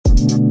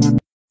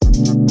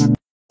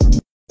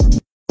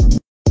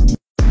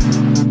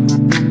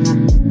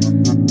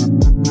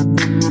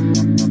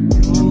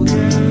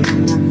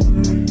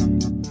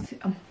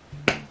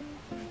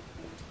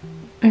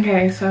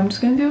Okay, so I'm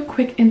just going to do a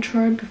quick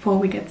intro before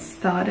we get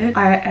started.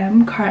 I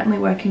am currently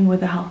working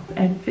with a health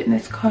and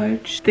fitness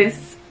coach.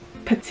 This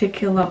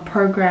particular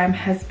program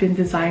has been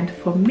designed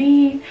for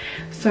me,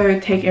 so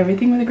take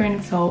everything with a grain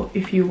of salt.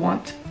 If you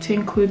want to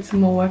include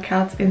some more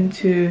workouts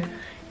into,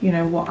 you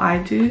know, what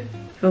I do,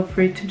 feel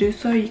free to do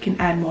so. You can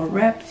add more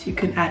reps, you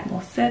can add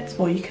more sets,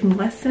 or you can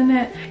lessen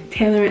it,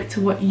 tailor it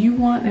to what you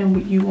want and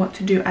what you want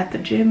to do at the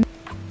gym.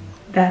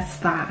 That's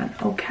fine,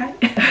 okay?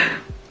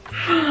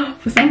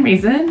 For some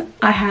reason,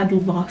 I had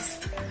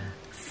lost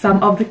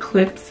some of the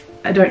clips.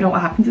 I don't know what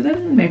happened to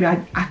them. Maybe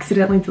I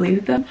accidentally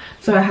deleted them.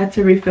 So I had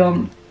to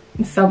refilm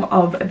some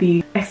of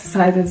the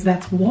exercises.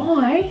 That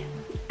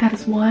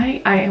is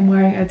why I am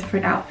wearing a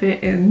different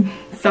outfit in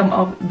some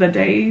of the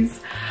days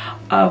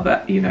of,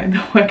 you know, the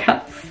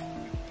workouts.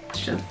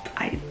 It's just,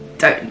 I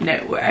don't know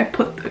where I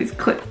put those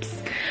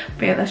clips.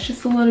 But yeah, that's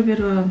just a little bit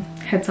of a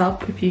heads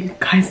up if you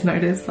guys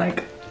notice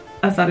like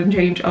a sudden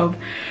change of,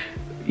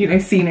 you know,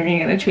 scenery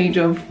and a change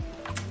of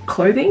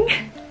clothing.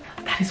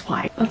 That is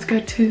why. Let's go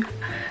to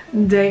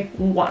day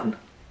one.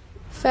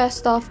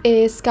 First off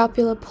is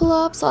scapular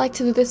pull-ups. I like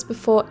to do this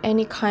before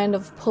any kind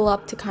of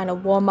pull-up to kind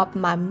of warm up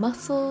my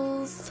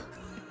muscles.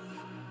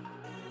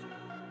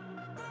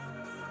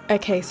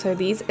 Okay, so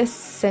these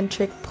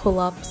eccentric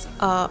pull-ups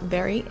are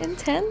very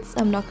intense.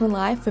 I'm not gonna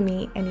lie, for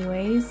me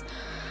anyways.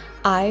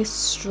 I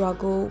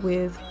struggle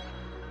with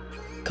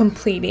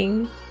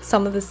completing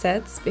some of the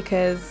sets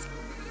because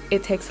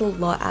it takes a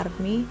lot out of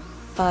me,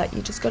 but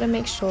you just got to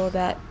make sure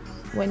that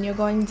when you're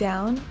going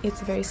down,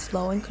 it's very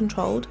slow and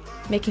controlled,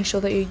 making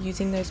sure that you're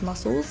using those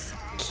muscles,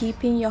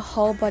 keeping your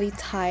whole body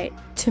tight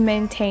to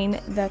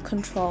maintain the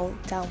control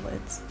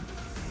downwards.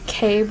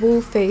 Cable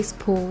face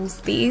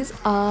pulls. These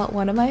are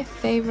one of my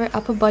favorite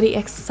upper body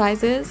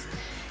exercises.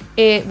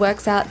 It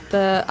works out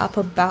the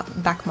upper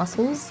back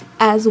muscles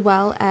as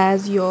well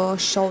as your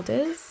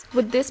shoulders.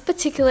 With this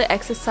particular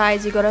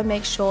exercise, you got to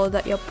make sure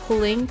that you're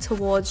pulling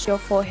towards your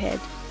forehead.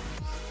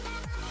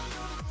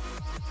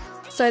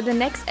 So the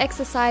next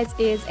exercise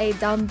is a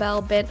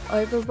dumbbell bent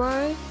over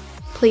row.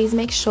 Please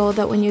make sure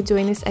that when you're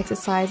doing this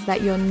exercise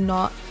that you're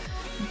not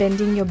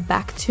bending your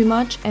back too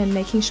much and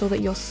making sure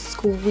that you're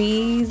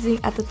squeezing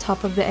at the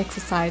top of the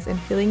exercise and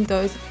feeling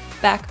those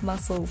back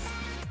muscles.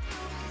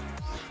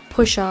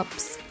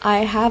 Push-ups. I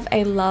have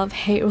a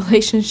love-hate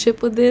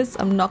relationship with this,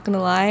 I'm not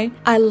gonna lie.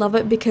 I love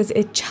it because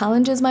it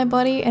challenges my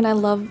body and I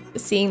love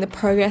seeing the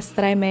progress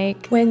that I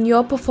make. When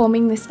you're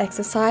performing this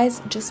exercise,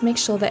 just make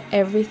sure that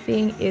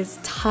everything is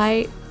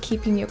tight,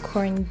 keeping your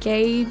core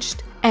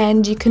engaged,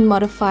 and you can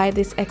modify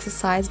this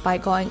exercise by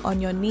going on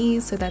your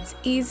knees so that's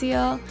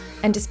easier,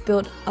 and just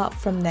build up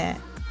from there.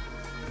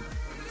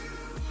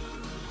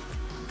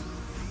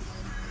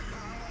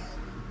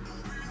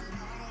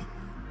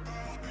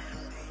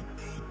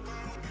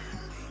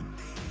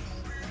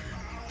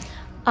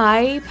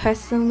 I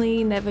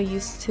personally never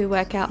used to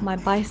work out my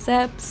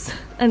biceps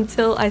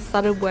until I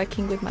started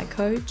working with my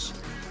coach,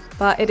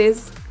 but it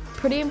is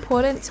pretty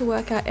important to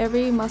work out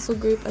every muscle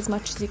group as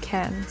much as you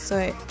can,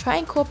 so try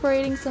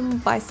incorporating some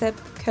bicep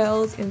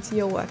curls into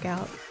your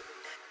workout.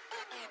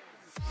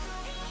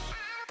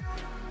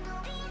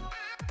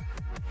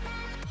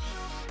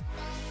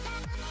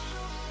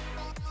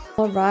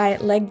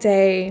 Alright, leg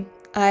day.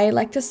 I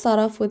like to start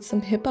off with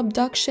some hip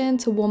abduction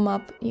to warm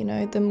up, you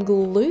know, them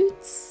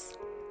glutes.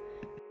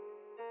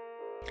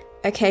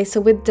 Okay, so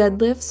with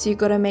deadlifts, you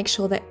gotta make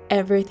sure that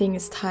everything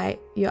is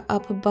tight. Your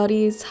upper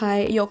body is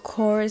tight, your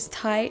core is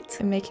tight,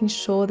 and making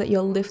sure that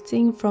you're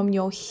lifting from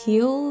your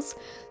heels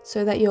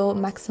so that you're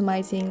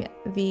maximizing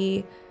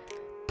the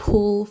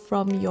pull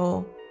from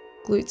your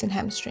glutes and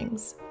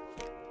hamstrings.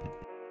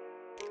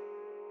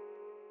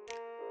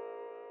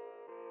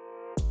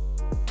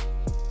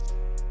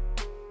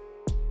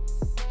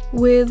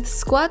 With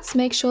squats,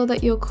 make sure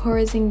that your core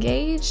is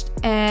engaged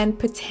and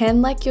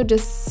pretend like you're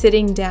just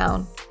sitting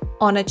down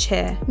on a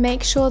chair.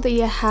 Make sure that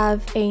you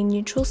have a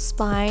neutral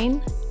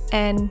spine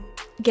and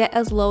get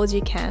as low as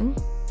you can,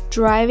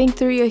 driving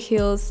through your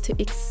heels to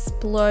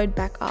explode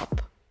back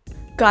up.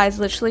 Guys,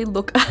 literally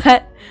look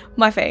at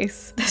my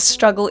face. The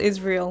struggle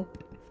is real.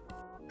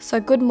 So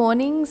good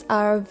mornings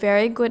are a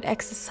very good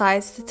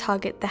exercise to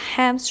target the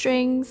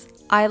hamstrings.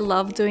 I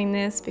love doing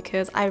this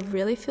because I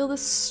really feel the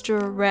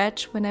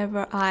stretch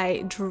whenever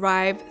I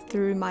drive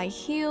through my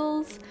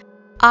heels.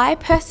 I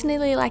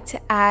personally like to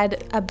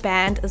add a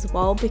band as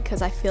well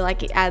because I feel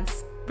like it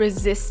adds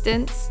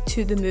resistance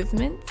to the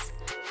movements.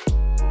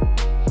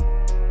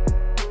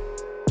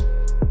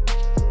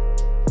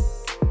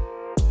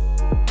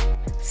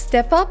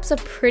 Step ups are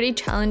pretty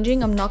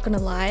challenging, I'm not gonna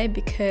lie,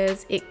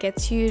 because it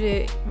gets you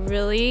to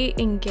really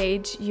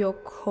engage your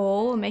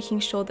core,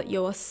 making sure that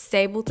you're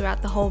stable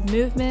throughout the whole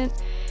movement,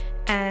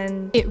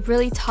 and it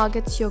really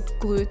targets your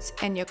glutes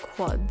and your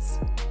quads.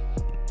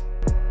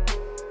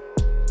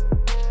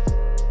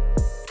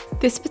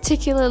 This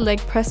particular leg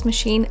press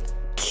machine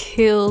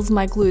kills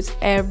my glutes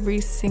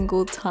every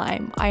single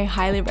time. I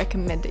highly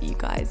recommend it, you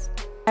guys.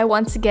 I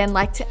once again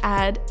like to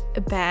add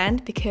a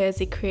band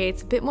because it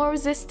creates a bit more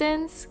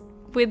resistance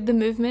with the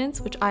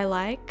movements, which I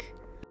like.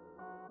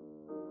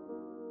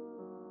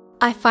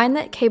 I find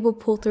that cable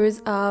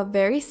pull-throughs are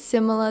very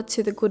similar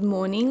to the good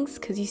mornings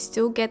because you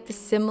still get the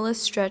similar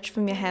stretch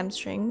from your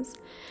hamstrings.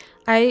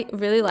 I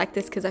really like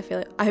this because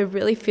I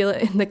really feel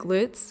it in the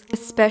glutes,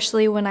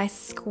 especially when I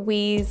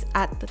squeeze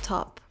at the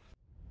top.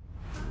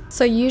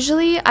 So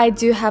usually I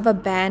do have a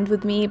band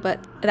with me,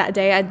 but that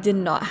day I did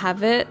not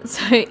have it.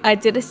 So I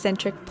did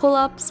eccentric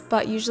pull-ups,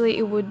 but usually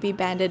it would be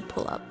banded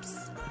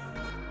pull-ups.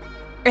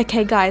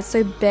 Okay guys,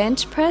 so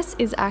bench press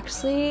is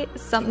actually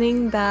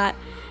something that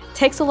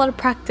takes a lot of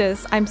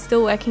practice. I'm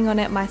still working on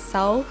it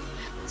myself.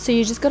 So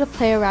you just got to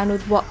play around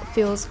with what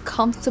feels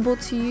comfortable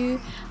to you.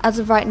 As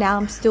of right now,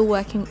 I'm still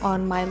working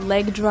on my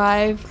leg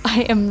drive.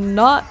 I am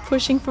not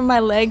pushing from my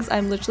legs,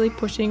 I'm literally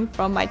pushing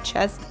from my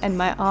chest and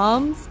my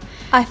arms.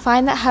 I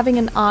find that having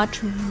an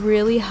arch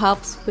really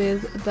helps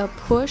with the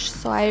push,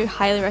 so I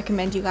highly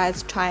recommend you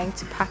guys trying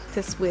to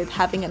practice with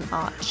having an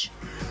arch.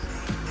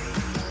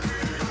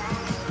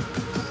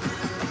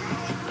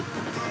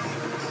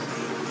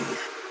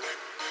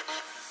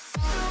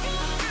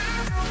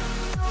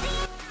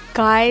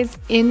 Guys,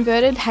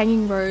 inverted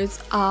hanging rows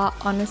are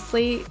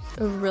honestly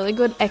a really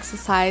good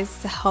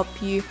exercise to help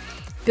you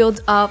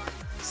build up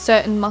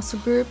certain muscle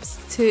groups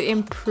to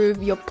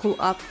improve your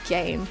pull-up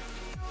game.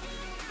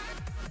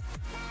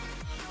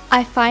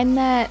 I find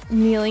that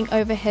kneeling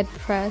overhead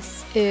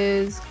press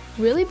is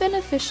really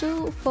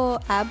beneficial for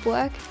ab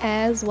work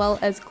as well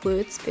as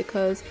glutes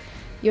because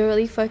you're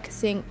really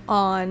focusing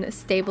on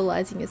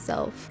stabilizing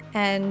yourself.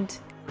 And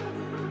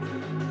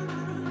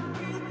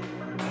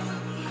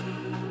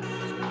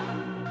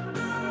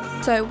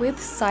so with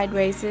side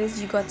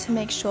raises, you got to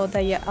make sure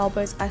that your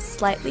elbows are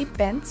slightly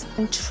bent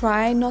and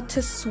try not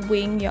to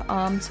swing your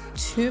arms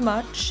too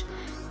much,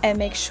 and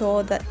make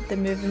sure that the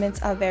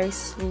movements are very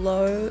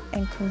slow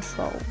and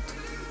controlled.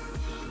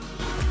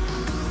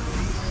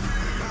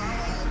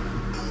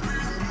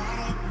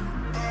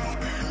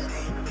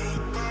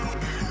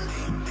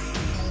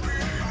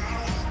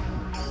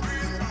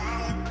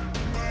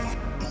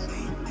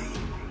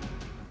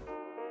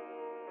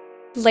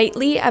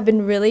 Lately, I've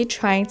been really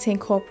trying to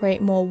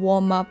incorporate more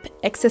warm-up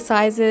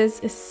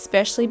exercises,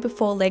 especially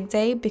before leg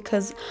day,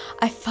 because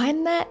I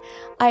find that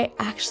I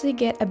actually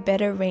get a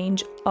better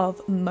range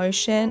of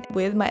motion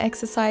with my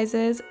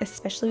exercises,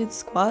 especially with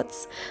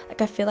squats.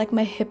 Like I feel like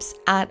my hips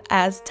aren't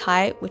as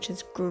tight, which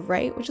is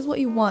great, which is what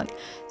you want.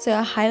 So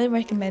I highly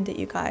recommend it,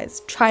 you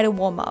guys. Try to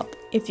warm up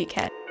if you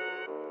can.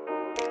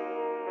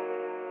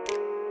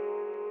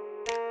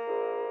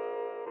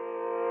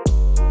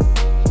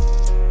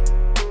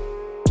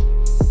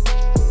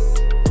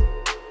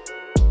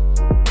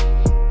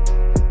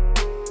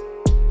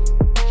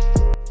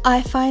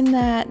 I find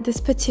that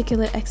this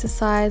particular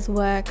exercise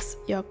works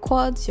your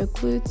quads, your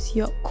glutes,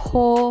 your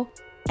core,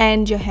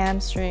 and your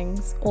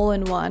hamstrings all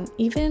in one.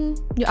 Even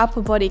your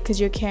upper body because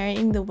you're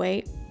carrying the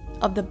weight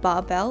of the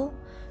barbell.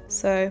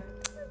 So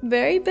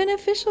very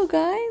beneficial,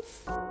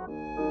 guys.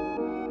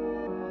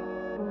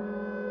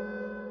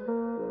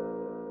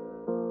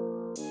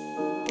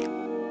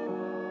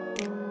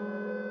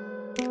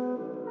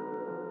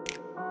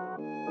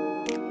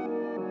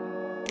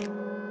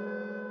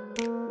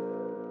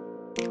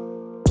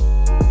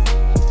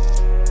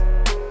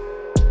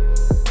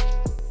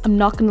 I'm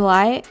not gonna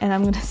lie, and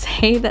I'm gonna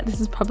say that this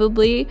is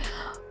probably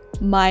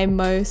my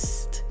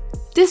most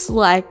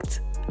disliked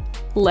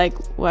leg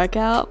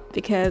workout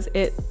because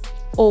it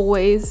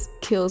always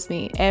kills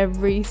me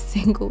every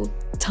single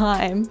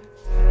time.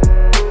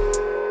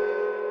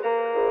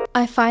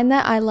 I find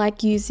that I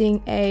like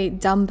using a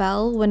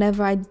dumbbell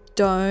whenever I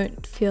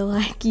don't feel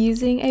like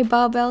using a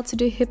barbell to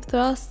do hip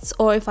thrusts,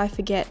 or if I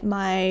forget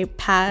my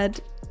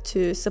pad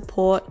to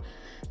support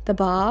the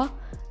bar.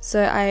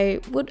 So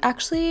I would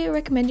actually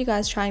recommend you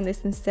guys trying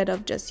this instead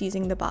of just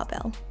using the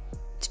barbell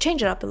to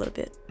change it up a little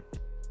bit.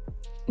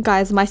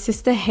 Guys, my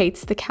sister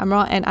hates the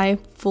camera and I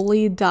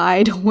fully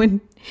died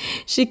when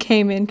she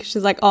came in because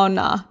she's like, oh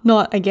nah,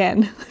 not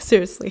again.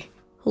 Seriously.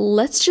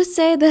 Let's just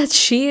say that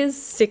she is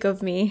sick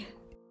of me.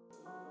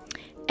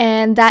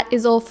 And that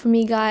is all for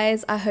me,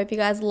 guys. I hope you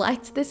guys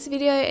liked this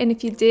video, and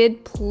if you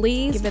did,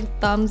 please give it a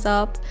thumbs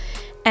up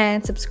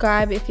and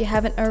subscribe if you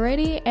haven't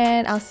already,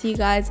 and I'll see you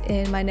guys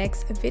in my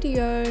next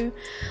video.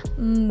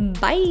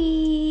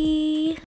 Bye.